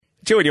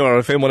Stuart, you're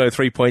on FM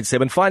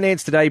 103.7.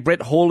 Finance Today,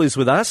 Brett Hall is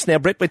with us. Now,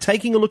 Brett, we're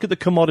taking a look at the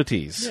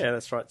commodities. Yeah,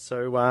 that's right.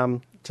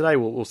 So today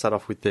we'll start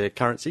off with the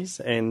currencies.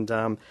 And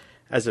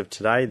as of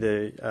today,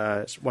 the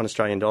 $1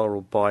 Australian dollar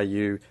will buy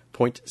you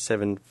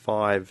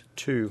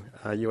 0.752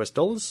 US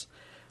dollars.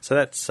 So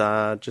that's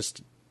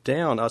just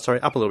down, up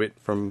a little bit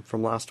from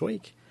last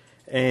week.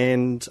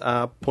 And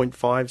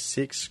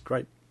 0.56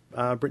 Great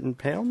Britain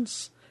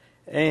pounds.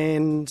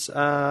 And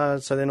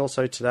so then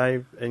also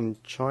today in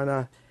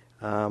China,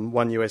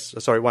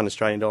 $1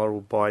 Australian dollar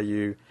will buy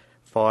you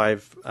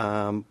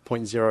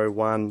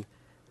 5.01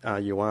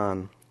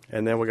 yuan.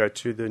 And then we'll go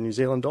to the New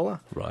Zealand dollar.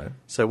 Right.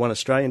 So $1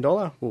 Australian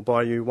dollar will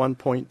buy you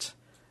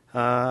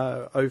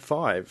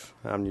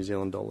 1.05 New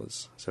Zealand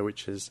dollars, so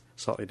which is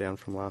slightly down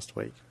from last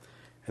week.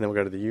 And then we'll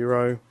go to the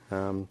euro.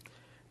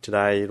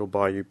 Today it'll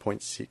buy you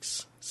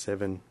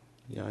 0.67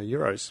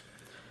 euros.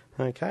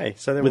 Okay,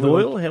 so then with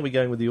oil, how are we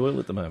going with the oil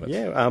at the moment?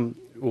 Yeah,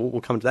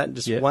 we'll come to that in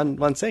just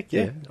one sec.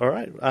 Yeah, all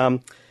right.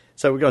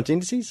 So we're going to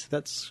indices.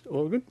 That's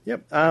all good.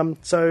 Yep.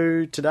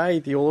 So today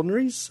the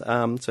ordinaries.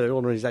 So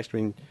ordinaries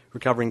actually been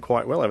recovering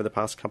quite well over the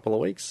past couple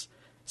of weeks.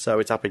 So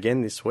it's up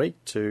again this week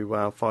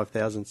to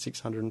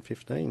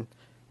 5,615.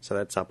 So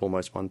that's up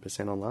almost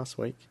 1% on last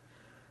week.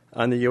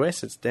 In the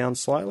US, it's down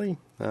slightly.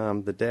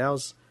 The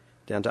Dow's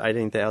down to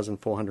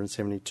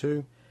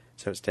 18,472.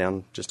 So it's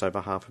down just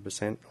over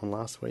 0.5% on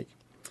last week.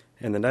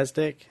 And the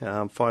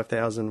Nasdaq,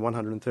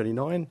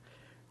 5,139,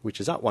 which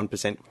is up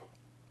 1%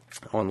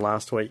 on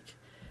last week.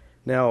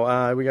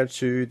 Now we go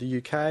to the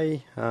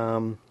UK.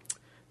 The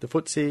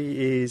FTSE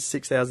is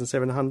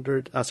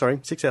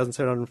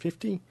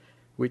 6,750,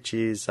 which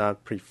is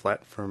pretty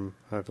flat from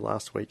over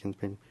last week and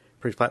been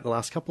pretty flat the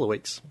last couple of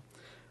weeks.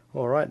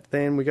 All right,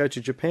 then we go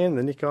to Japan.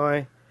 The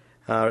Nikkei,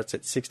 it's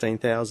at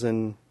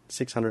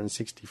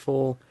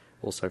 16,664,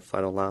 also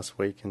flat on last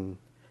week and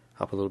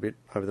up a little bit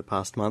over the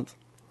past month.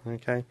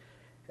 Okay.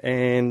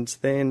 And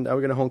then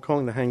we go to Hong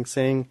Kong. The Hang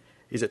Seng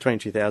is at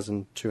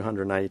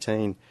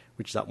 22,218,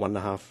 which is up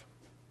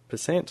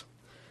 1.5%.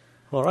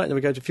 All right, then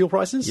we go to fuel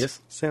prices. Yes.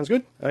 Sounds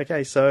good.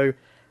 Okay, so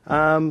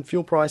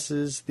fuel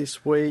prices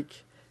this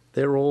week,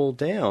 they're all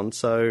down.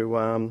 So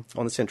on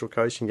the Central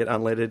Coast, you can get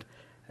unleaded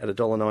at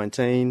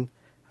 $1.19.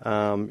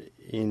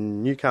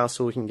 In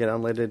Newcastle, you can get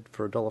unleaded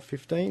for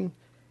 $1.15.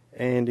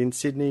 And in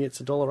Sydney,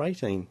 it's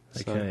 $1.18.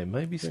 Okay,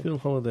 maybe school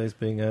holidays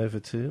being over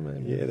too.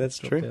 Maybe that's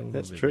true.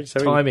 That's true. So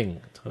timing.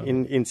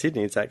 In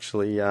Sydney, it's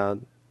actually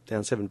down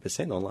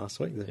 7% on last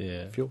week,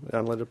 the fuel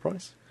unleaded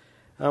price.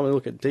 We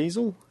look at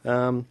diesel.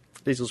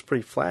 Diesel's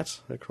pretty flat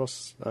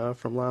across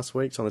from last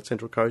week. So on the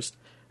Central Coast,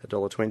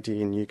 $1.20.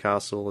 In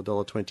Newcastle,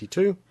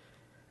 $1.22.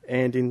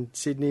 And in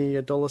Sydney,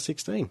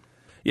 $1.16.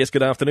 Yes,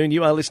 good afternoon.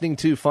 You are listening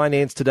to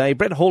Finance Today.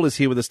 Brett Hall is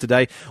here with us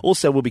today.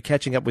 Also, we'll be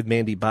catching up with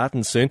Mandy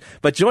Barton soon.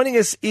 But joining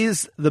us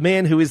is the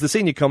man who is the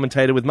senior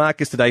commentator with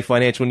Marcus Today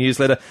Financial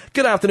Newsletter.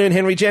 Good afternoon,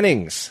 Henry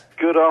Jennings.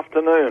 Good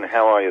afternoon.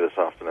 How are you this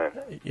afternoon?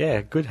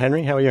 Yeah, good,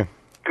 Henry. How are you?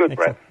 Good,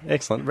 Excellent. Brett.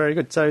 Excellent. Very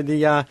good. So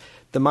the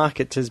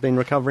market has been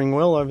recovering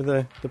well over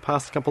the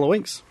past couple of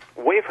weeks.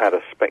 We've had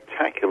a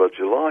spectacular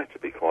July, to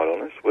be quite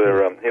honest.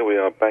 We're here we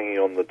are banging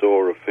on the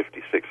door of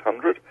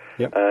 5,600,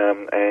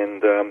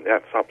 and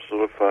that's up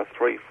sort of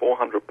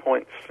 300-400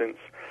 points since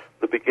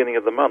the beginning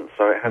of the month.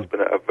 So it has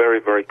been a very,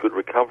 very good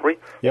recovery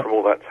from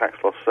all that tax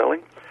loss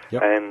selling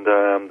and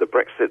the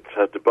Brexit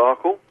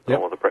debacle,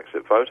 or the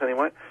Brexit vote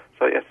anyway.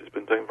 So yes, it's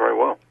been doing very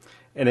well.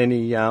 And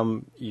any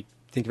you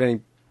think of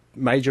any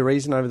major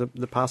reason over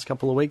the past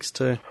couple of weeks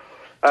to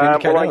I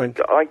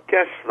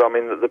guess,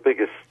 the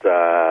biggest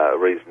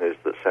reason is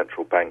that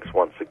central banks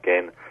once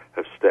again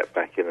have stepped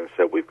back in and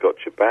said, we've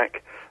got your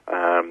back.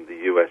 The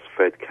US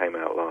Fed came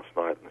out last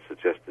night and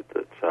suggested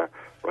that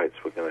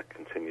rates were going to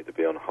continue to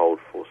be on hold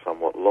for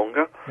somewhat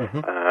longer.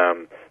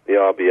 The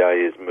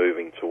RBA is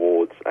moving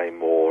towards a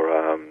more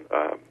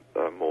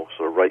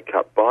sort of rate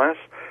cut bias.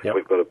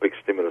 We've got a big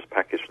stimulus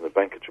package from the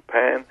Bank of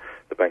Japan.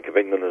 The Bank of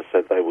England has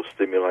said they will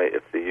stimulate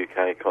if the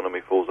UK economy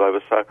falls over.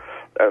 So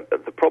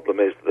the problem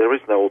is there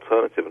is no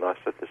alternative, and I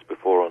said this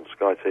before on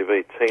Sky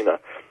TV, Tina,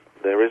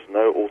 there is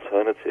no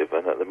alternative,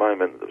 and at the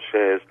moment the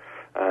shares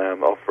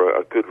offer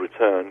a good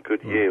return,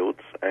 good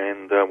yields,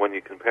 and when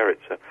you compare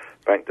it to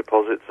bank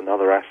deposits and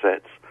other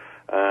assets,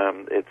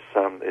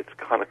 it's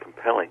kind of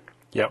compelling.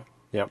 Yep.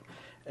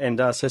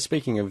 And so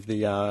speaking of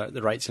the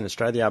rates in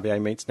Australia, the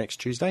RBA meets next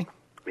Tuesday?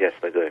 Yes,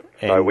 they do.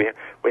 So we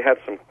had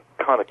some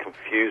kind of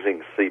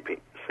confusing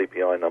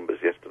CPI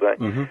numbers yesterday.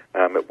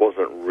 It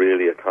wasn't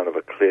really a kind of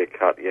a clear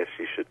cut, yes,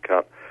 you should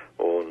cut,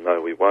 or no,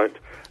 we won't.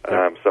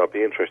 So it'd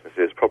be interesting to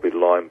see. It's probably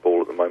line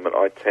ball at the moment.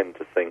 I tend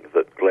to think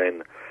that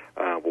Glenn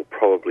will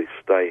probably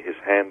stay his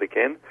hand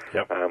again.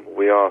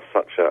 We are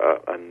such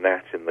a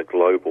gnat in the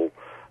global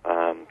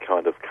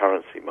kind of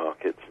currency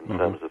markets in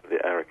terms of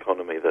our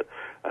economy that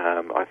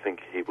I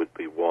think he would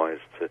be wise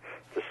to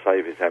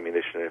save his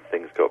ammunition if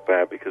things got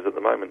bad, because at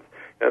the moment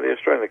the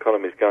Australian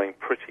economy is going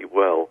pretty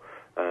well,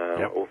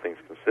 all things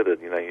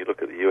considered. You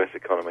look at the US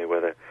economy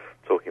where they're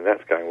talking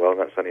that's going well, and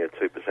that's only a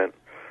 2%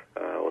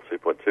 or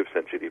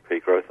 2.2%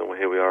 GDP growth, and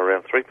here we are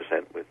around 3%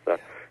 with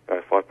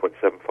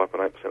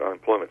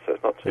unemployment, so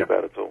it's not too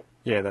bad at all.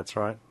 Yeah, that's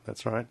right.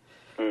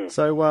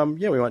 So,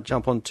 we might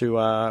jump on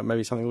to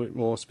maybe something a little bit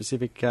more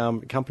specific,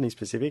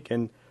 company-specific,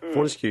 and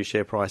Fortescue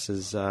share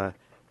prices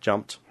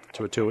jumped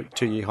to a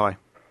two-year high.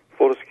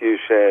 Fortescue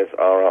shares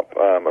are up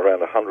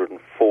around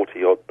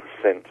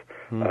 140-odd%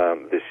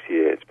 this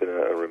year. It's been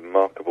a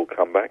remarkable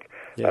comeback.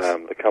 Yes.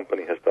 The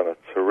company has done a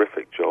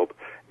terrific job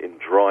in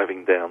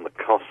driving down the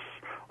costs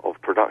of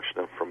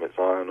production from its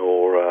iron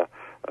ore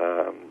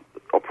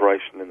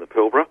operation in the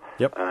Pilbara.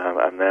 Yep.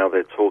 And now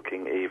they're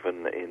talking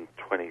even in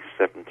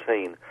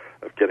 2017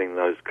 of getting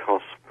those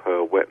costs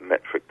per wet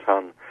metric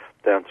ton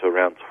down to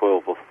around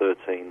 12 or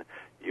 13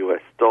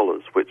 US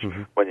dollars, which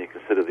when you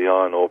consider the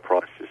iron ore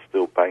price is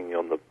still banging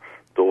on the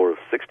door of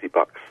 $60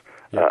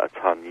 a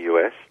ton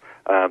US,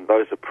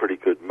 those are pretty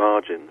good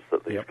margins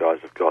that these guys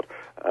have got.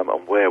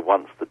 And where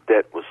once the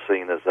debt was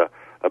seen as a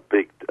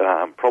big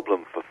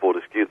problem for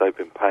Fortescue, they've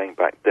been paying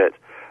back debt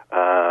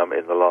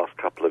in the last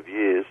couple of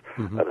years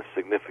at a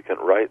significant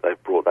rate.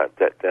 They've brought that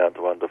debt down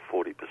to under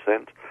 40%,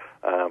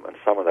 and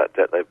some of that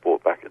debt they've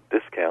bought back at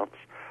discounts.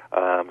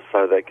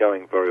 So they're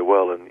going very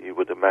well, and you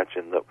would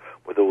imagine that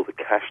with all the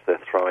cash they're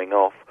throwing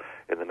off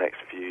in the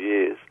next few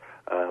years,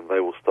 they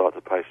will start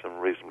to pay some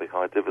reasonably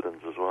high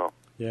dividends as well.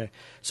 Yeah.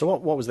 So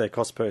what was their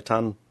cost per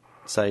tonne,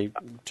 say,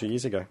 2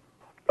 years ago?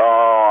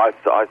 Oh,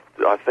 I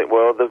think,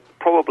 well,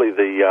 probably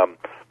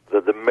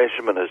the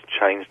measurement has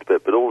changed a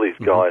bit, but all these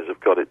guys have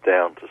got it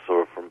down to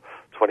sort of from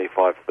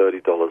 $25,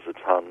 $30 a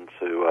tonne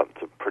to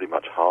pretty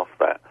much half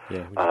that. Yeah,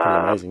 which is pretty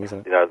amazing, isn't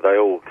it? You know, they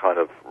all kind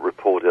of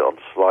report it on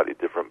slightly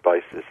different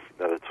basis.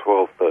 You know, the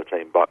 $12,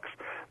 $13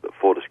 that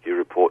Fortescue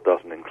report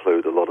doesn't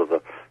include a lot of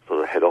the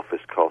sort of head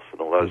office costs and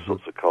all those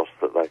sorts of costs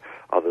that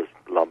others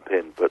lump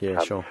in. But yeah,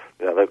 sure.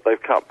 You know,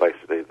 they've cut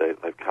basically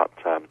they've cut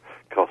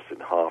costs in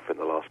half in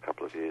the last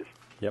couple of years.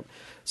 Yep.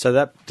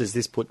 So does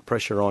this put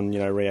pressure on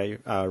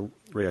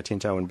Rio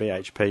Tinto and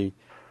BHP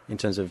in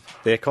terms of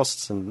their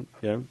costs and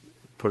these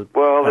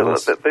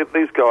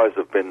guys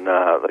have been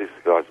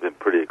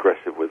pretty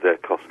aggressive with their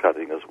cost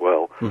cutting as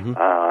well.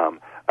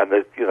 And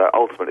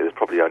ultimately there's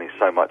probably only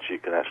so much you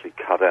can actually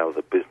cut out of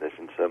the business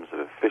in terms of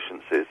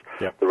efficiencies.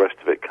 Yep. The rest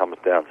of it comes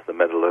down to the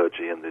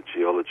metallurgy and the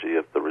geology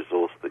of the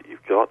resource that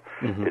you've got.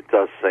 It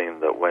does seem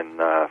that when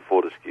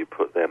Fortescue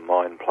put their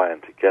mine plan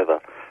together,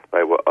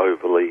 they were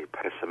overly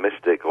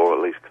pessimistic or at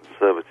least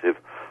conservative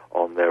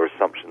on their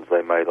assumptions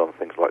they made on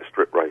things like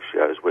strip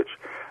ratios, which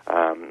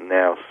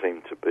now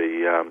seem to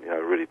be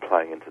really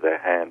playing into their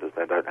hand, as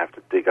they don't have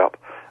to dig up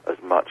as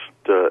much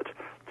dirt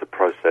to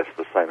process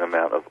the same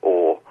amount of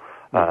ore.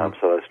 So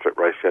those strip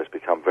ratios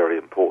become very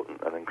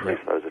important and increase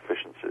those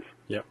efficiencies.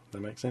 Yep,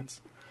 that makes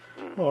sense.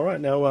 All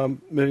right, now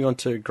moving on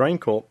to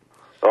GrainCorp.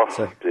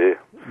 Oh, dear.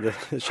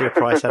 The share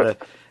price had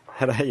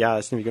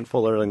a significant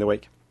fall early in the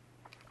week.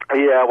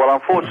 Yeah, well,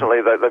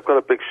 unfortunately, they've got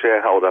a big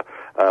shareholder,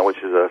 which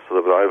is a sort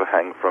of an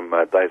overhang from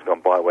days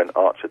gone by when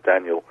Archer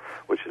Daniel,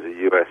 which is a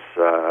US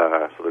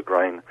sort of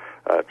grain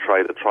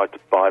trader, tried to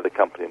buy the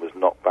company and was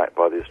knocked back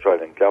by the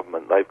Australian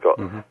government. They've got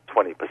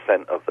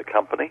 20% of the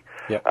company,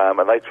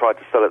 and they tried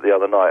to sell it the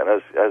other night. And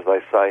as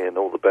they say in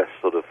all the best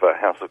sort of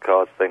House of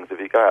Cards things, if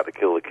you go out to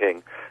kill the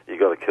king, you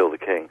got to kill the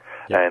king.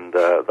 And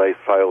they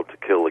failed to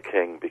kill the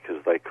king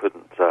because they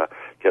couldn't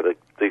get a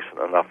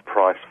decent enough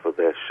price for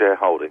their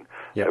shareholding.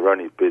 They were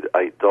only bid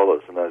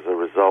 $8, and as a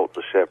result,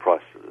 the share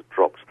price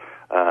dropped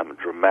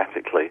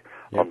dramatically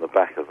on the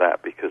back of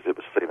that, because it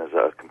was seen as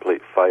a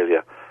complete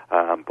failure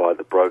by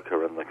the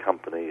broker and the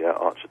company,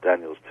 Archer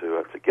Daniels,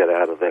 to get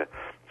out of their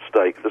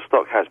stake. The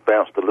stock has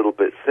bounced a little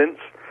bit since,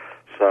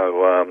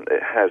 so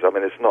it has. I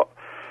mean, it's not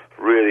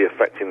really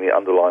affecting the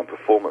underlying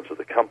performance of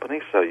the company,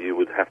 so you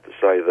would have to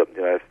say that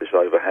if this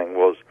overhang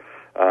was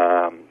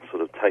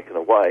sort of taken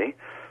away,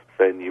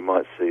 then you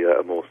might see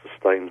a more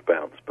sustained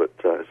bounce, but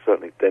it's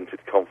certainly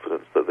dented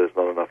confidence that there's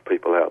not enough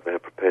people out there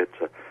prepared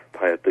to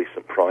pay a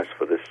decent price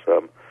for this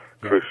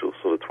crucial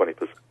sort of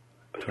 20%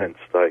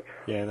 stake.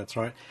 Yeah, that's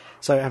right.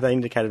 So have they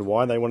indicated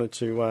why they wanted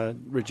to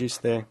reduce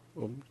or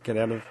get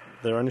out of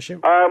their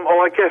ownership? Well,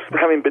 I guess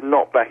having been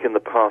knocked back in the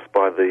past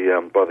by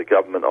the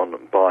government on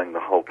buying the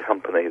whole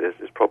company,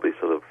 there's probably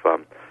sort of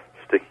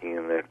sticking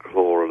in their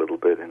claw a little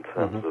bit in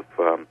terms of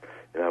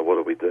what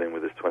are we doing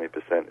with this 20%?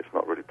 It's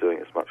not really doing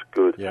us much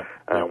good.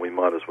 We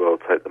might as well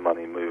take the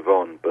money and move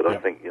on. But I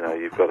think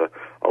you've got to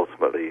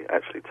ultimately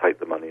actually take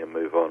the money and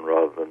move on,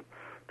 rather than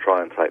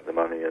try and take the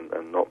money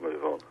and not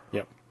move on.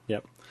 Yep.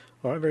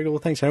 All right, very good. Well,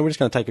 thanks, Henry. We're just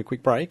going to take a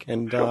quick break,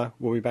 and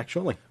we'll be back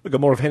shortly. We've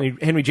got more of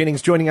Henry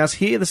Jennings joining us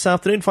here this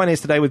afternoon.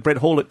 Finance Today with Brett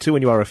Hall at 2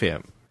 on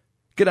URFM.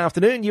 Good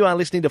afternoon. You are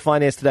listening to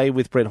Finance Today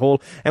with Brett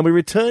Hall, and we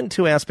return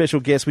to our special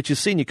guest, which is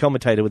senior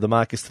commentator with the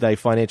Marcus Today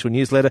financial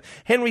newsletter,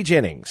 Henry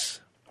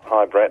Jennings.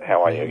 Hi, Brett.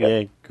 How are you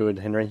again? Yeah, good,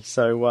 Henry.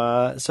 So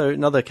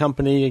another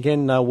company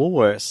again,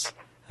 Woolworths.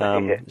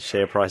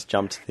 Share price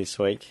jumped this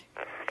week.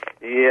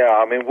 Yeah,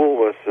 I mean,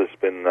 Woolworths has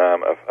been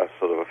a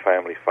sort of a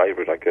family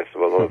favourite, I guess,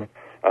 of a lot of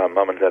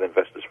mum and dad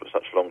investors for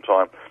such a long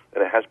time,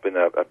 and it has been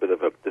a bit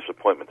of a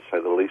disappointment, to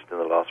say the least, in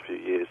the last few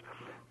years,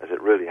 as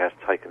it really has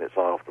taken its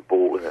eye off the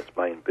ball in its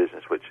main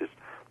business, which is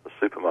the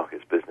supermarket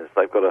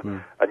got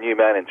a new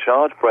man in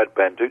charge, Brad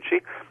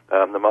Banducci.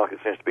 The market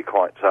seems to be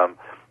quite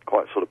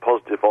sort of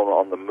positive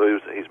on the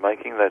moves that he's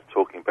making. They're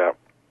talking about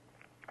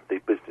the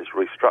business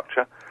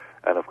restructure,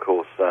 and of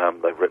course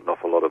they've written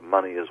off a lot of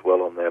money as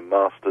well on their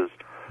Masters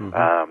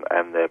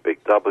and their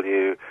Big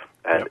W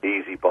and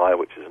Easy Buy,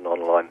 which is an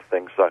online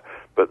thing. So,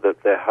 but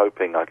that they're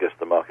hoping, I guess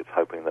the market's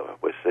hoping that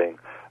we're seeing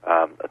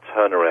a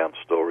turnaround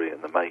story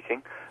in the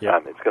making.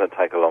 It's going to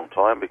take a long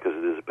time because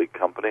it is a big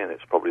company and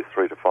it's probably a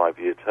 3 to 5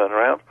 year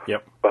turnaround.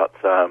 But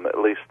at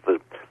least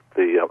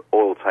the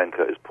oil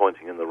tanker is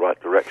pointing in the right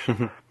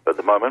direction at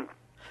the moment.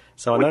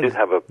 So we did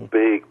have a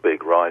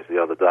big rise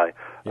the other day.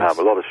 Yes.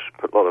 A lot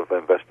of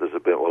investors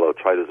have been, well, a lot of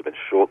traders have been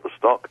short the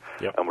stock,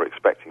 and we're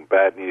expecting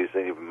bad news,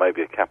 and even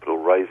maybe a capital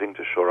raising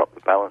to shore up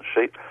the balance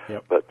sheet.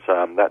 But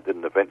that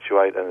didn't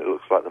eventuate, and it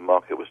looks like the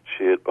market was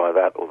cheered by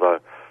that. Although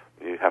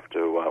you have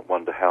to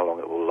wonder how long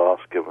it will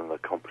last, given the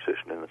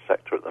competition in the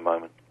sector at the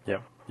moment.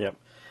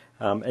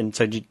 And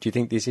so, do you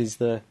think this is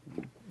the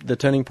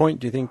turning point?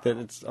 Do you think that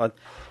it's?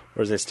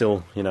 Or is there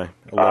still, a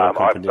lot of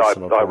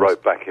competition? I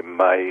wrote back in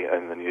May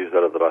in the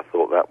newsletter that I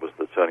thought that was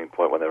the turning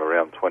point when they were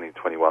around $20,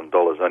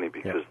 $21, only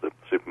because the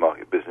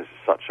supermarket business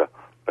is such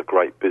a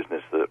great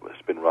business that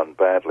has been run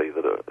badly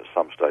that at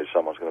some stage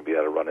someone's going to be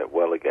able to run it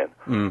well again.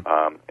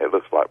 It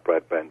looks like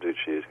Brad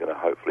Banducci is going to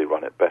hopefully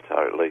run it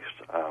better, at least,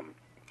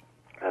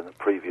 than the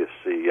previous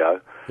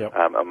CEO.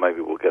 And maybe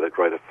we'll get a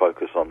greater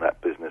focus on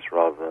that business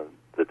rather than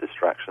the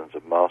distractions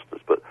of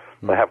Masters. But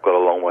they have got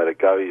a long way to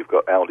go. You've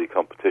got Aldi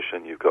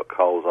competition, you've got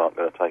Coles aren't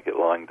going to take it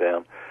lying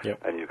down,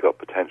 and you've got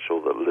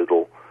potential that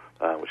Lidl,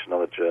 which is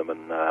another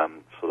German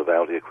sort of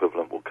Aldi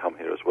equivalent, will come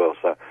here as well.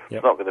 So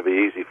it's not going to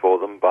be easy for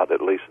them, but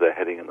at least they're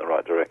heading in the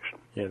right direction.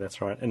 Yeah,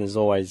 that's right. And there's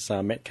always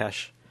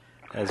Metcash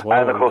as well.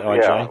 And of course,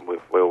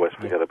 we always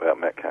forget about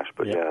Metcash,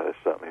 but there's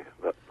certainly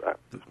that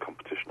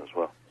competition as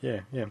well.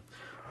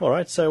 All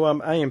right, so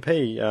AMP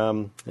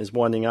is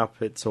winding up,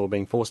 or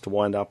being forced to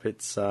wind up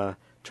its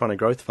China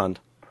Growth Fund.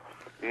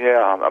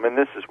 Yeah, I mean,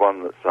 this is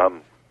one that's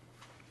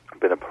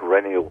been a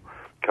perennial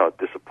kind of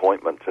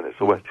disappointment, and it's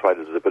always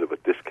traded at a bit of a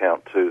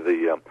discount to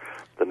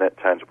the net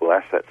tangible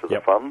assets of the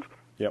fund.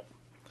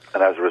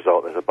 And as a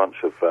result, there's a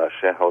bunch of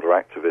shareholder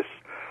activists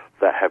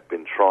that have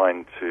been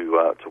trying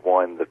to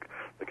wind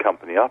the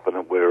company up,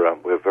 and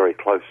we're very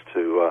close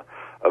to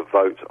a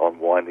vote on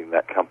winding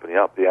that company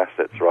up. The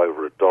assets are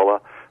over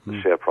 $1. The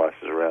share price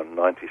is around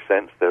 90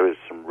 cents. There is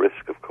some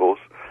risk, of course.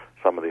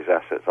 Some of these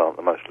assets aren't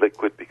the most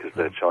liquid because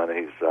they're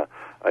Chinese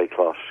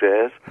A-class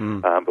shares,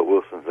 but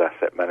Wilson's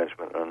Asset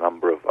Management and a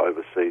number of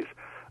overseas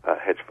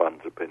hedge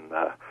funds have been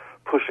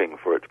pushing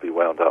for it to be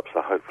wound up.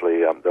 So hopefully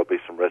there'll be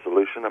some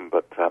resolution,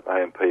 but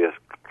AMP is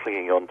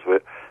clinging on to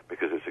it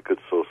because it's a good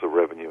source of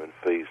revenue and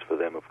fees for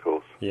them, of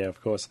course. Yeah, of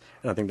course.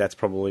 And I think that's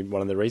probably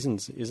one of the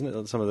reasons, isn't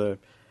it? Some of the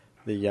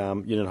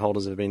unit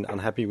holders have been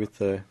unhappy with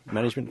the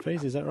management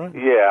fees, is that right?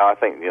 Yeah, I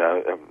think,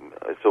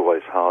 it's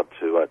always hard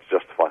to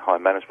justify high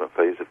management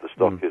fees if the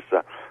stock is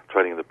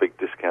trading at a big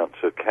discount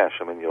to cash.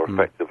 I mean, you're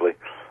effectively,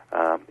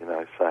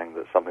 saying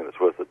that something that's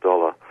worth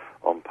 $1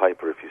 on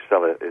paper, if you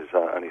sell it, is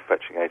only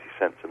fetching 80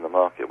 cents in the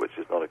market, which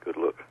is not a good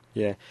look.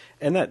 Yeah,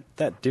 and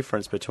that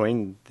difference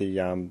between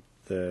the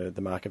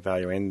market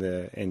value and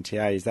the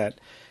NTA, is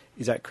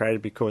that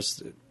created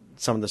because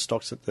some of the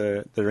stocks that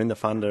are in the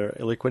fund are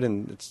illiquid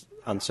and it's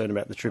uncertain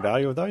about the true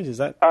value of those? Is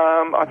that?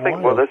 I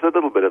think there's a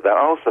little bit of that.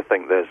 I also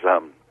think there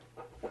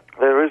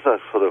is a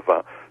sort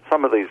of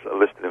some of these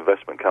listed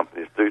investment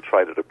companies do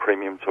trade at a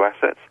premium to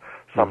assets.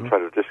 Some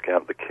trade at a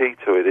discount. The key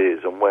to it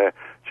is, and where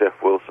Jeff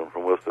Wilson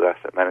from Wilson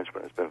Asset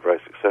Management has been very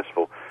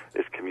successful,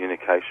 is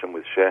communication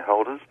with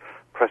shareholders,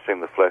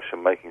 pressing the flesh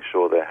and making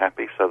sure they're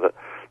happy, so that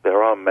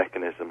there are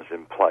mechanisms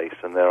in place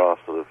and there are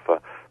sort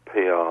of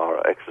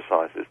PR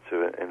exercises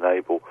to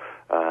enable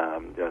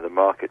the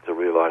market to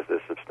realise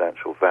there's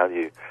substantial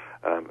value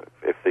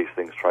if these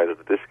things trade at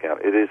a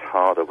discount. It is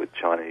harder with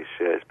Chinese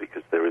shares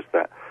because there is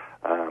that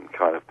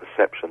kind of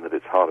perception that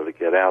it's harder to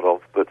get out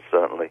of, but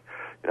certainly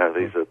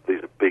these are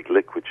big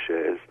liquid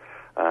shares,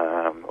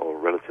 or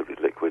relatively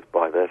liquid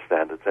by their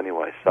standards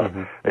anyway. So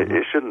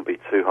it shouldn't be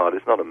too hard.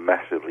 It's not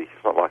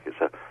like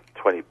it's a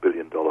 $20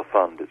 billion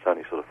fund. It's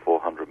only sort of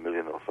 400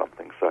 million or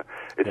something. So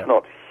it's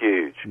not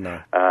huge.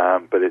 No.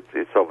 But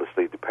it's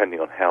obviously, depending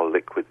on how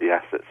liquid the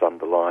assets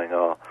underlying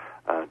are,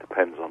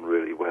 depends on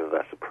really whether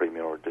that's a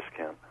premium or a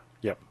discount.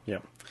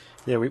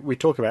 Yeah, we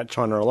talk about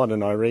China a lot,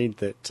 and I read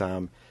that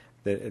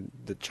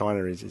that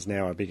China is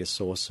now our biggest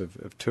source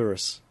of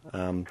tourists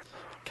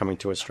coming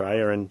to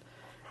Australia, and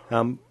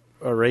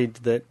I read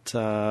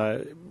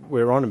that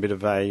we're on a bit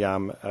of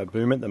a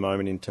boom at the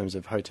moment in terms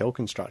of hotel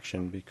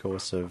construction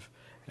because of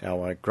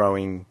our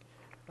growing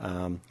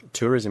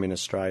tourism in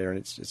Australia, and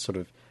it's sort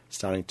of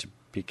starting to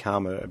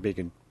become a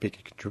bigger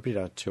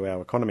contributor to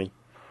our economy.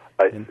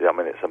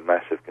 It's a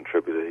massive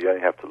contributor. You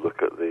only have to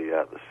look at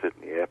the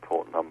Sydney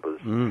airport numbers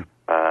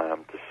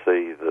to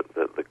see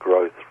that the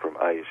growth from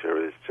Asia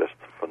is just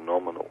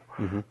phenomenal.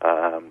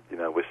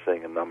 We're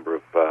seeing a number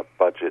of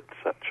budget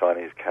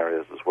Chinese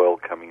carriers as well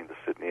coming into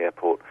Sydney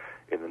airport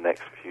in the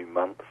next few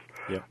months.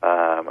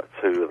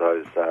 Two of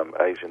those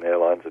Asian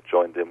airlines have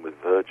joined in with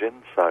Virgin.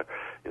 So,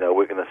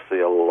 we're going to see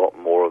a lot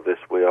more of this.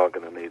 We are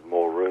going to need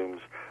more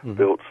rooms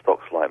built.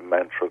 Stocks like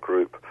Mantra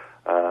Group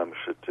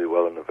should do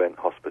well in event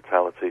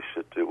hospitality,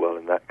 should do well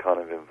in that kind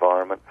of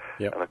environment.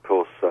 And, of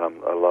course, a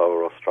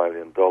lower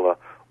Australian dollar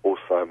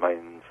also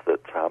means that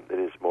it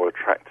is more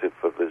attractive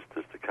for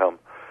visitors to come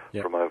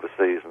from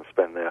overseas and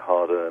spend their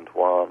hard-earned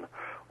yuan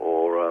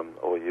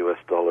or US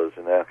dollars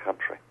in our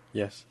country.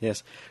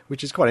 Yes,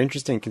 which is quite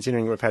interesting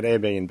considering we've had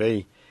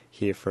Airbnb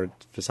here for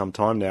some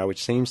time now,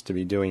 which seems to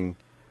be doing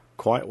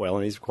quite well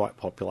and is quite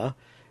popular.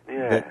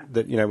 Yeah.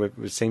 That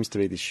there seems to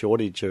be this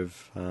shortage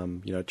of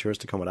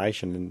tourist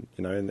accommodation,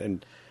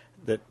 and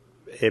that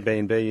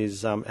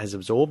Airbnb has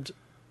absorbed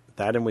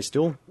that, and we're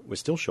still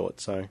short.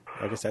 So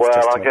I guess that's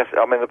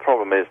the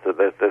problem is that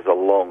there's a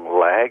long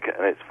lag,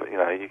 and it's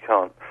you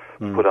can't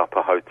put up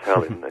a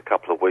hotel in a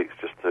couple of weeks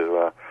just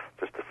to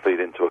feed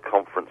into a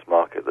conference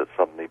market that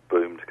suddenly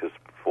boomed because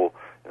before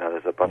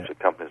there's a bunch of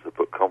companies that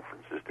book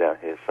conferences down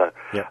here. So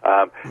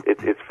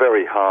it's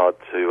very hard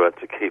to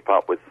keep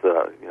up with.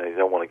 You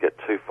don't want to get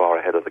too far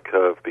ahead of the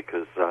curve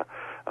because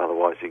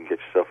otherwise you can get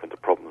yourself into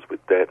problems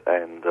with debt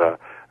and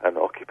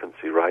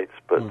occupancy rates.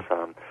 But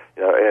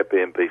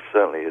Airbnb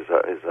certainly is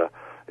a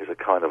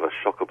kind of a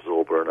shock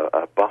absorber and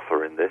a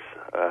buffer in this.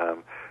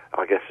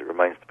 I guess it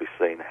remains to be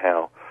seen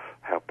how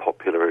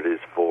popular it is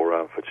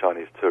for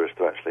Chinese tourists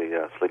to actually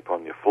sleep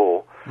on your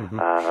floor. And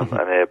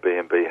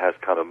Airbnb has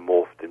kind of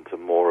morphed into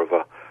more of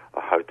a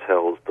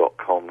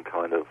hotels.com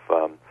kind of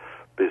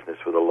business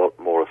with a lot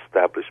more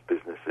established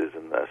businesses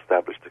and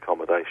established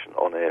accommodation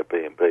on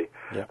Airbnb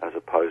as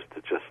opposed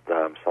to just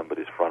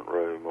somebody's front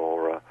room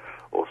or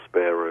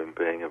spare room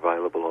being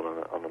available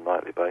on a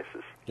nightly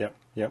basis. Yep.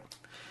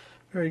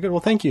 Very good.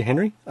 Well, thank you,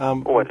 Henry.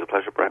 Always a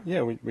pleasure, Brad.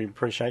 Yeah, we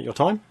appreciate your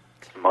time.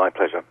 My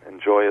pleasure.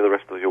 Enjoy the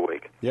rest of your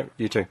week. Yep,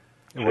 you too.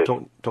 And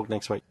we'll talk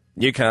next week.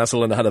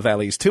 Newcastle and Hunter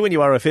Valley's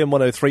 2NURFM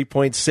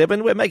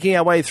 103.7. We're making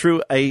our way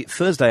through a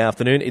Thursday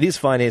afternoon. It is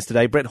Finance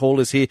Today. Brett Hall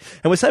is here,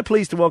 and we're so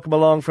pleased to welcome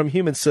along from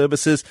Human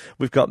Services.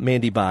 We've got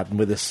Mandy Barton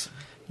with us.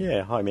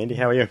 Yeah, hi Mandy,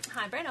 how are you?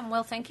 Hi Brett, I'm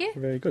well, thank you.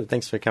 Very good.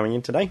 Thanks for coming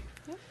in today.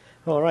 Yep.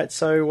 All right,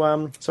 so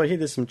I hear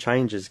there's some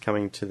changes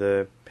coming to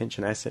the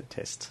pension asset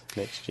test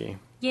next year.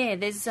 Yeah,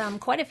 there's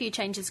quite a few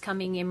changes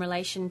coming in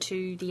relation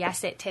to the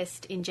asset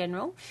test in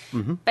general.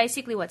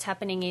 Basically what's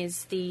happening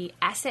is the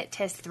asset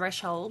test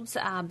thresholds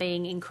are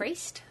being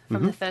increased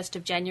from the 1st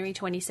of January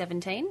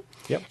 2017.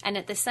 Yep. And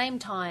at the same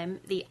time,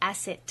 the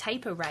asset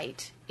taper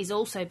rate is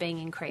also being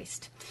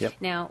increased. Yep.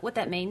 Now, what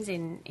that means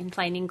in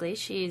plain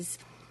English is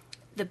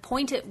the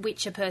point at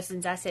which a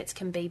person's assets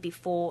can be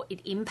before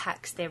it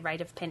impacts their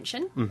rate of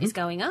pension is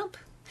going up.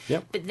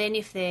 Yep. But then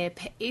if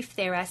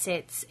their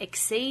assets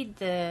exceed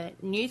the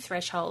new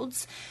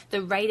thresholds,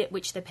 the rate at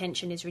which the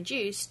pension is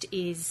reduced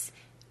is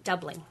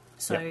doubling.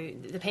 So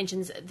the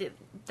pensions,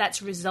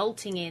 that's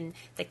resulting in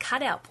the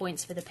cutout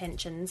points for the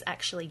pensions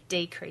actually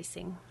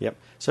decreasing. Yep.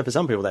 So for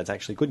some people, that's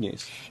actually good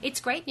news. It's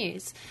great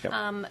news. Yep.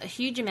 A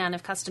huge amount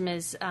of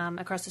customers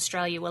across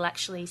Australia will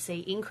actually see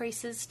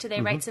increases to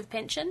their rates of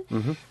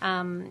pension.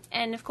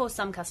 And of course,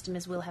 some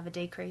customers will have a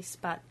decrease,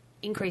 but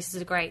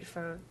increases are great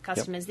for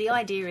customers. The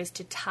idea is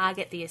to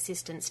target the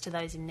assistance to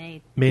those in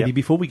need. Mandy,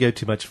 before we go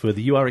too much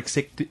further, you are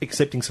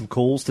accepting some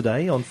calls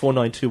today on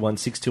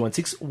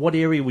 49216216. What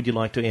area would you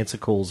like to answer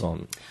calls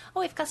on?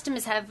 Oh, if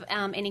customers have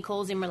any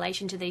calls in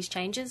relation to these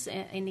changes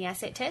in the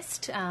asset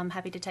test, I'm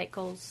happy to take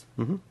calls.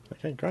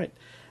 Okay, great.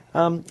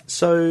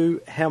 So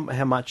how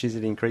much is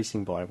it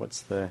increasing by?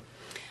 What's the...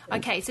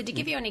 Okay, so to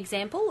give you an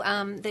example,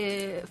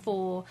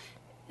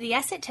 the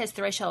asset test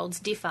thresholds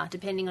differ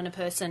depending on a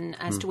person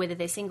as to whether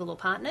they're single or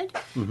partnered,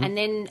 and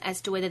then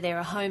as to whether they're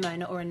a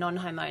homeowner or a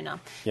non-homeowner.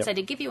 Yep. So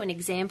to give you an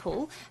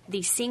example,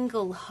 the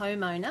single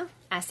homeowner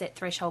asset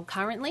threshold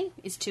currently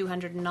is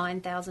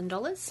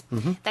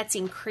 $209,000. That's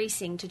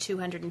increasing to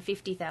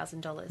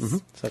 $250,000.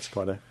 So that's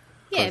quite a...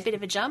 Yeah, a bit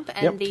of a jump.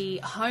 And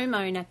the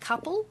homeowner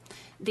couple,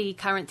 the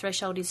current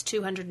threshold is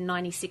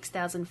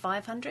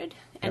 $296,500,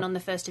 and on the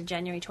 1st of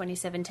January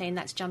 2017,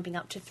 that's jumping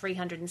up to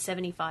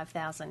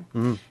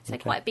 $375,000. So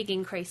quite big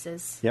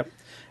increases. Yep.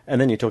 And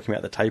then you're talking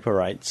about the taper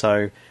rate.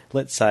 So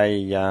let's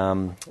say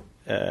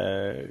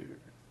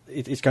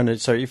it's going to...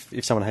 So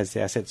if someone has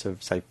the assets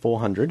of, say,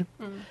 400,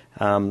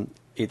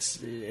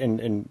 it's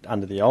and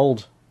under the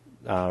old,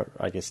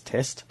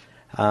 test...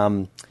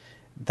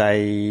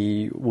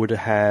 they would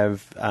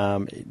have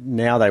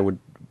now they would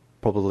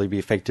probably be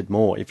affected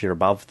more if you're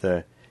above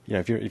the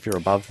if you're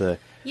above the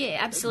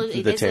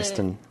absolutely the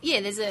test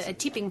there's a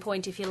tipping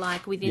point, if you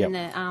like, within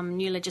the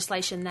new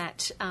legislation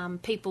that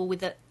people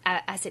with the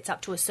assets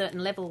up to a certain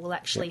level will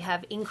actually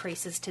have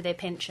increases to their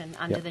pension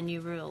under the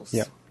new rules.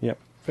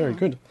 Very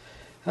good.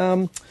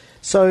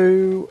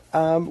 So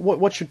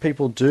what should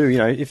people do?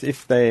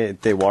 If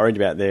they're worried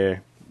about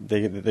they're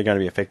going to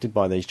be affected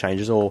by these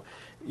changes, or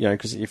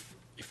because if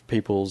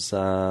people's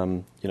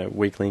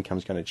weekly income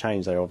is going to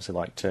change, they obviously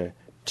like to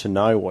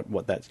know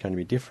what that's going to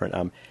be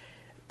different.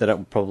 they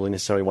don't probably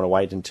necessarily want to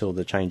wait until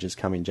the changes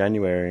come in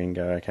January and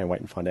go, okay, wait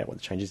and find out what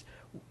the change is.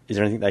 Is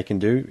there anything they can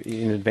do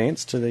in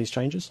advance to these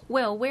changes?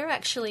 Well, we're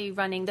actually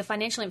running the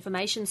Financial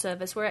Information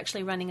Service. We're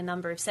actually running a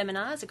number of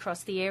seminars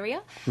across the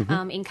area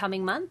in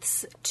coming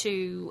months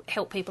to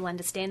help people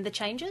understand the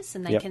changes,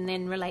 and they can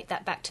then relate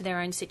that back to their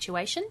own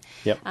situation.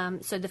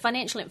 So the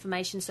Financial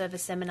Information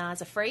Service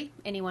seminars are free.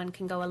 Anyone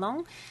can go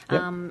along.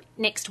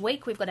 Next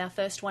week, we've got our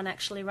first one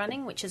actually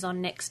running, which is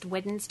on next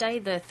Wednesday,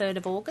 the 3rd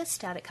of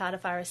August, out at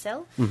Cardiff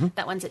RSL.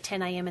 That one's at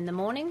 10 a.m. in the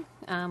morning.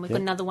 We've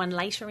got another one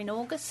later in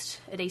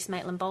August at East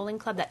Maitland Bowling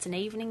Club. That's an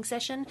evening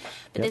session,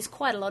 but there's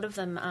quite a lot of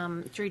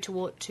them through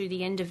to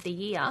the end of the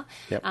year.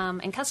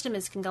 And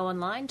customers can go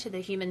online to the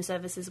Human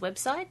Services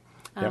website,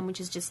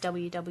 which is just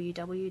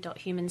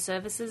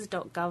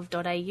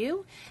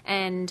www.humanservices.gov.au,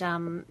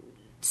 and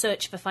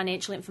search for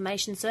Financial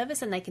Information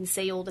Service, and they can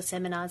see all the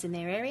seminars in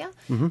their area.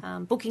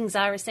 Bookings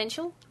are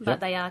essential, but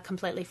they are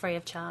completely free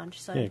of charge.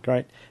 So. Yeah,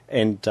 great.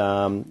 And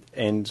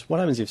what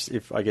happens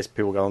if I guess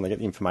people go on, they get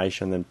the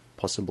information, then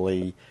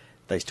possibly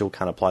they still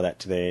can't apply that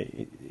to their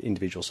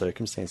individual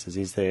circumstances?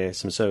 Is there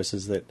some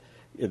services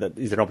is there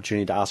an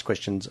opportunity to ask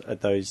questions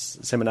at those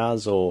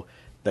seminars, or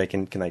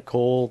can they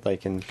call? They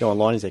can go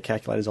online. Is there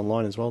calculators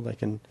online as well? They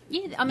can.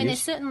 Yeah, I mean,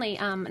 there's certainly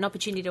an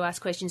opportunity to ask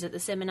questions at the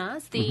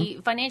seminars. The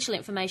Financial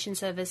Information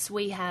Service,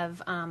 we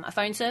have a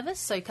phone service,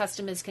 so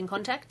customers can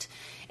contact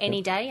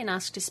any day and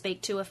ask to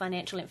speak to a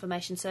Financial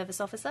Information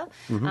Service officer.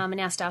 And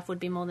our staff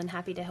would be more than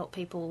happy to help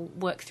people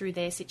work through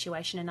their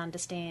situation and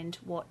understand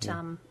what,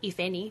 if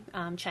any,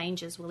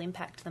 changes will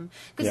impact them.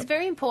 Because it's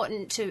very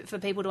important for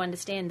people to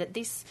understand that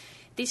this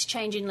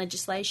change in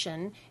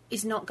legislation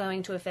is not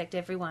going to affect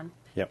everyone.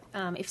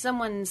 If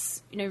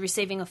someone's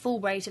receiving a full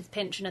rate of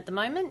pension at the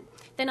moment,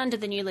 then under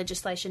the new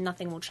legislation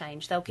nothing will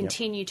change. They'll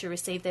continue to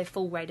receive their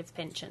full rate of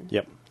pension.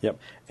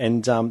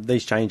 And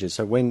these changes,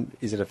 so when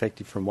is it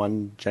effective? From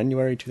 1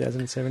 January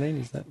 2017,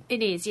 is that?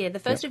 It is, yeah. The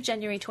 1st of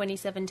January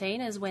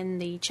 2017 is when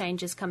the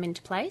changes come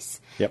into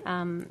place.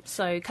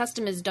 So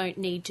customers don't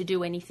need to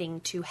do anything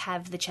to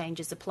have the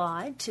changes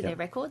applied to their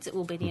records. It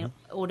will be the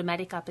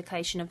automatic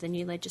application of the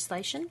new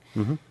legislation.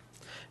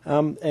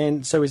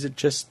 And so is it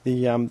just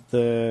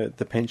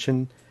the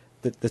pension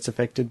that's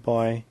affected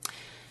by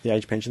the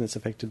age pension that's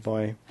affected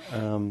by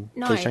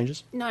these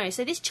changes? No.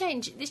 So this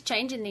change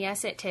in the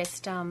asset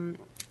test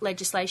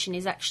legislation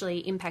is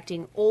actually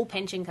impacting all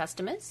pension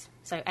customers.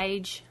 So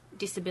age,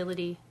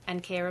 disability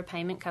and carer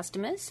payment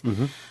customers.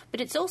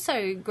 But it's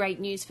also great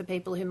news for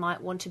people who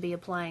might want to be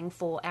applying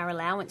for our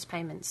allowance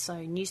payments,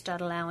 so New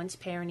Start allowance,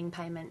 parenting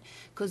payment,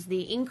 because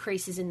the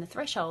increases in the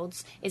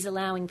thresholds is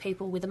allowing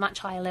people with a much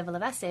higher level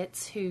of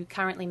assets who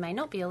currently may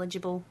not be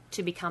eligible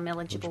to become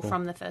eligible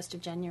from the 1st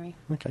of January.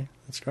 Okay,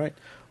 that's great.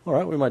 All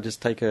right, we might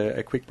just take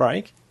a quick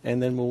break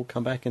and then we'll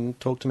come back and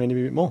talk to Mandy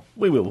a bit more.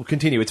 We will. We'll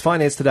continue. It's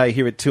Finance Today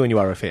here at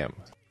 2NURFM.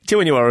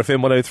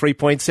 2NURFM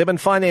 103.7,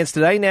 Finance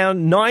Today, now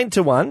 9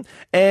 to 1,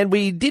 and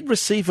we did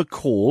receive a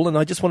call, and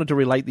I just wanted to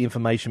relate the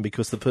information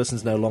because the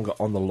person's no longer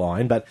on the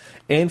line, but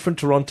Anne from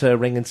Toronto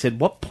rang and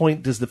said, what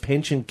point does the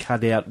pension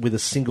cut out with a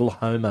single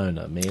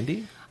homeowner,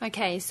 Mandy?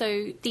 Okay,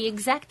 so the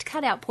exact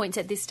cutout points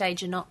at this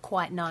stage are not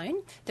quite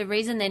known. The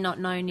reason they're not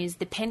known is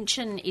the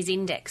pension is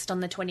indexed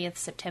on the 20th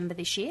September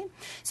this year.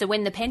 So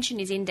when the pension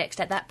is indexed,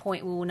 at that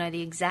point we will know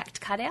the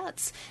exact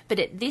cutouts. But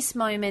at this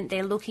moment,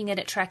 they're looking at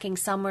it tracking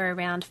somewhere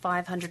around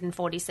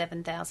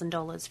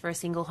 $547,000 for a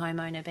single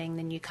homeowner being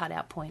the new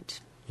cutout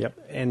point. Yep,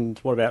 and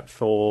what about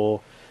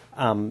for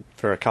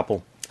a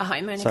couple? A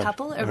homeowner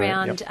couple,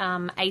 around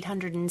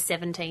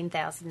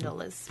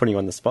 $817,000. Putting you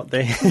on the spot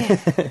there.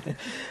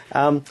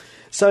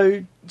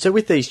 So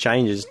with these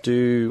changes,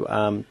 do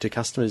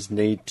customers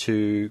need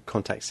to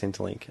contact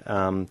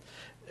Centrelink?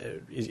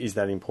 Is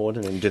that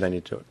important, and do they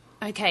need to do it?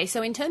 Okay,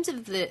 so in terms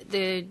of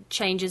the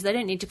changes, they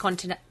don't need to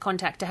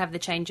contact to have the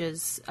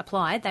changes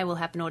applied. They will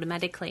happen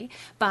automatically.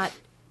 But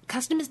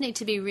customers need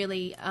to be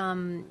really...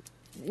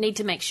 need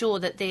to make sure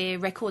that their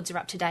records are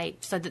up to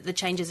date so that the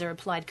changes are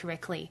applied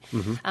correctly.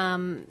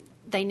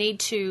 They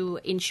need to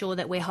ensure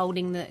that we're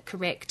holding the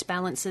correct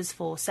balances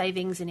for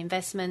savings and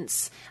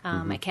investments,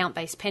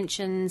 account-based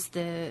pensions,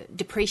 the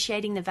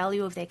depreciating the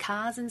value of their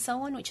cars and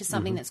so on, which is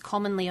something that's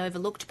commonly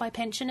overlooked by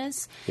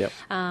pensioners.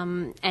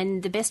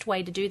 And the best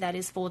way to do that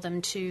is for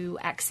them to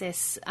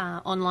access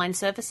online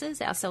services,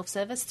 our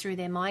self-service, through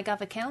their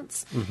MyGov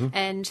accounts,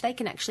 and they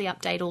can actually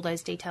update all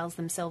those details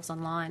themselves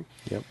online.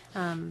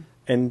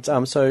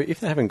 So if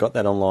they haven't got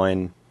that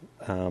online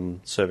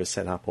service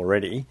set up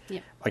already,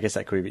 I guess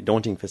that could be a bit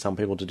daunting for some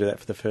people to do that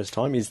for the first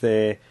time. Is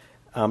there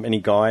any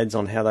guides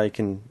on how they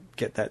can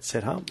get that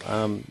set up?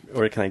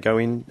 Or can they go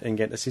in and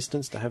get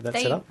assistance to have that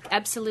set up? They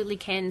absolutely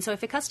can. So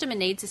if a customer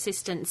needs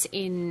assistance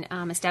in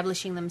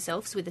establishing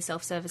themselves with a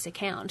self-service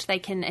account, they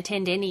can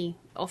attend any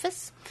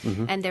office,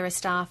 and there are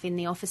staff in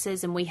the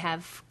offices, and we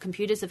have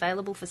computers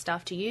available for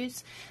staff to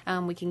use.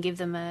 We can give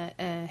them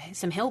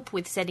some help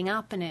with setting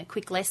up and a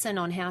quick lesson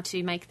on how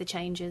to make the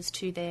changes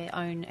to their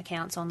own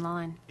accounts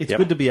online. It's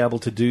good to be able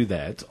to do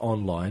that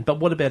online, but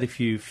what about if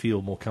you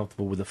feel more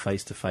comfortable with a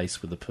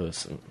face-to-face with a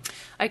person?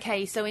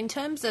 Okay, so in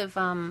terms of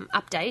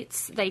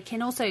updates, they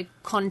can also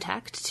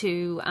contact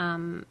to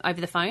over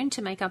the phone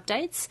to make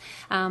updates.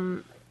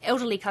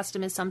 Elderly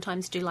customers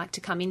sometimes do like to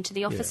come into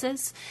the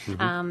offices,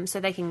 so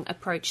they can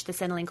approach the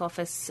Centrelink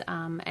office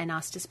and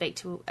ask to speak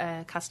to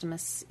a customer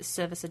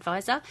service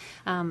advisor.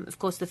 Of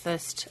course, the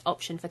first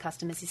option for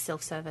customers is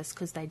self-service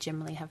because they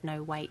generally have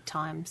no wait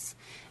times.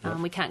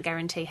 We can't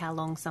guarantee how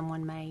long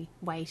someone may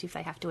wait if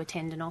they have to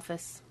attend an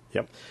office.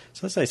 Yep.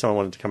 So let's say someone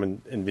wanted to come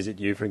and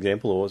visit you, for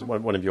example, or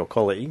one of your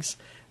colleagues.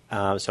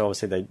 So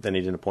obviously they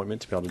need an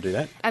appointment to be able to do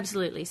that?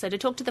 Absolutely. So to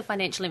talk to the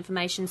Financial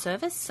Information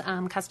Service,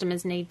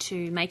 customers need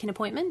to make an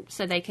appointment,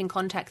 so they can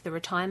contact the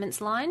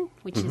retirements line,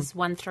 which is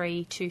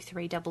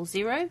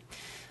 132300,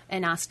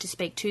 and ask to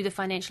speak to the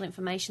Financial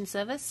Information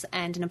Service,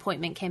 and an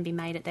appointment can be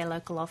made at their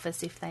local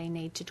office if they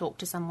need to talk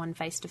to someone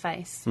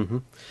face-to-face.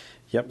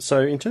 Yep. So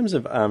in terms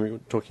of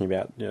talking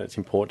about, it's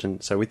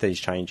important, so with these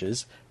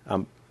changes,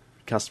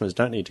 customers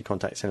don't need to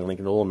contact Centrelink,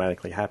 it'll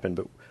automatically happen,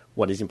 but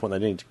what is important,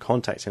 they need to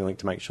contact Centrelink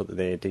to make sure that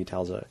their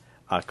details are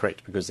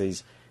correct, because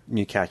these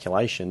new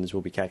calculations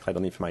will be calculated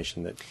on the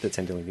information that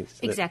Centrelink is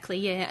Exactly,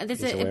 yeah.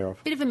 There's a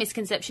bit of a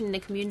misconception in the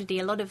community.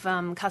 A lot of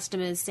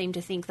customers seem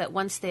to think that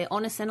once they're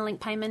on a Centrelink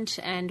payment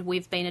and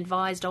we've been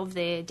advised of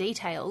their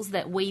details,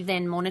 that we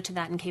then monitor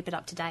that and keep it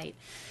up to date.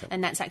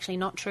 And that's actually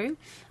not true.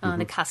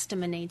 The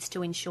customer needs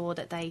to ensure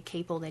that they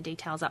keep all their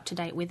details up to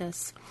date with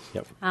us.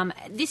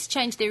 This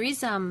change, there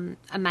is a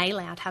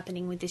mail-out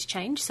happening with this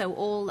change. So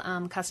all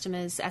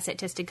customers,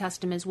 asset-tested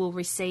customers, will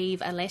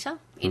receive a letter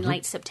in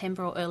late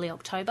September or early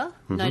October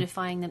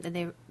notifying them that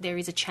there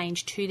is a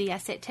change to the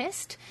asset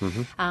test.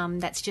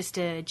 That's just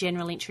a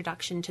general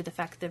introduction to the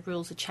fact that the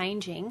rules are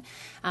changing.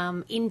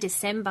 In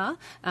December,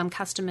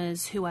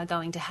 customers who are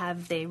going to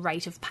have their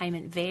rate of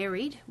payment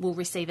varied will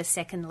receive a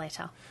second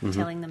letter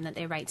telling them that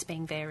their rate's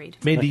being varied.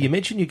 Mandy, you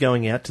mentioned you're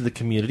going out to the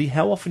community.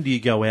 How often do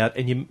you go out,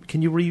 and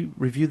can you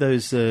review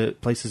those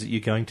places that you're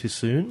going to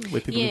soon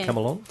where people can come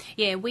along?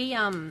 Yeah, we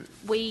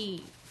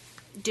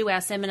do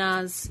our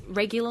seminars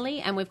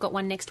regularly, and we've got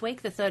one next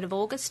week, the 3rd of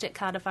August at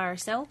Cardiff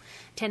RSL,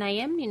 10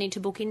 a.m. You need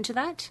to book into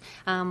that.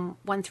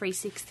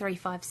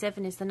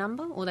 136357 is the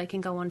number, or they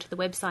can go onto the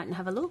website and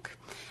have a look.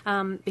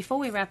 Before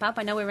we wrap up,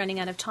 I know we're running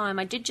out of time,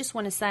 I did just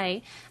want to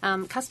say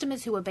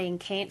customers who are being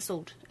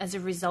cancelled as a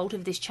result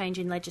of this change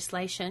in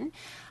legislation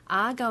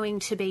are going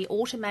to be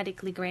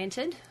automatically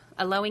granted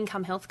a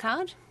low-income health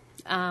card,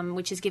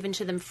 which is given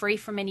to them free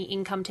from any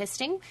income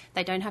testing.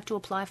 They don't have to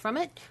apply for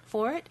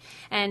it.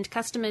 And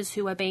customers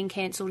who are being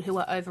cancelled who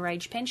are over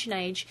age pension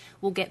age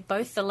will get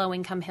both the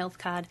low-income health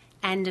card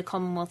and a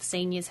Commonwealth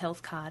Seniors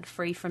Health Card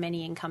free from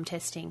any income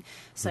testing.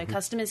 So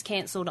customers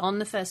cancelled on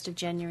the 1st of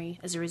January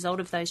as a result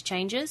of those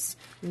changes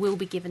will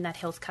be given that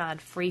health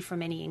card free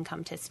from any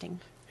income testing.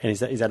 And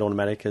is that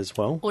automatic as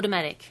well?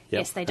 Automatic,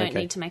 yes. They don't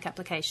need to make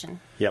application.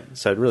 Yep.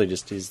 So it really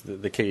just is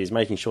the key is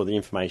making sure the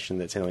information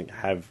that Centrelink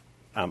have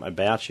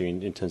about you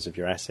in terms of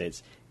your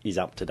assets is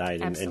up to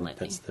date, and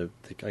that's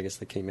I guess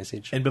the key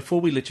message. And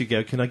before we let you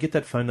go, can I get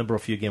that phone number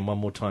off you again one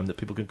more time that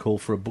people can call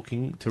for a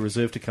booking to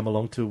reserve to come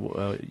along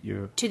to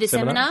your the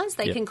seminar? Seminars?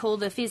 They can call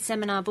the FIS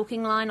seminar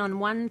booking line on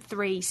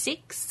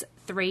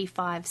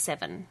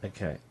 136357.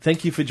 Okay.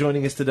 Thank you for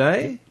joining us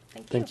today.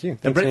 Thank you.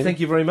 And Brett,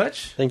 thank you very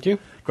much. Thank you.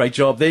 Great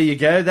job. There you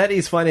go. That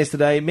is Finance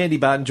Today. Mandy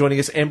Barton joining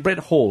us, and Brett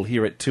Hall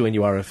here at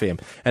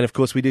 2NURFM. And, of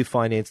course, we do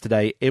Finance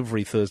Today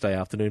every Thursday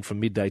afternoon from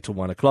midday to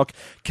 1 o'clock.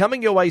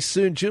 Coming your way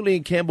soon,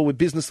 Julian Campbell with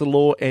Business, the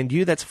Law, and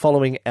You. That's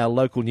following our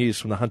local news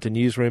from the Hunter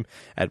Newsroom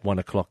at 1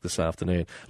 o'clock this afternoon.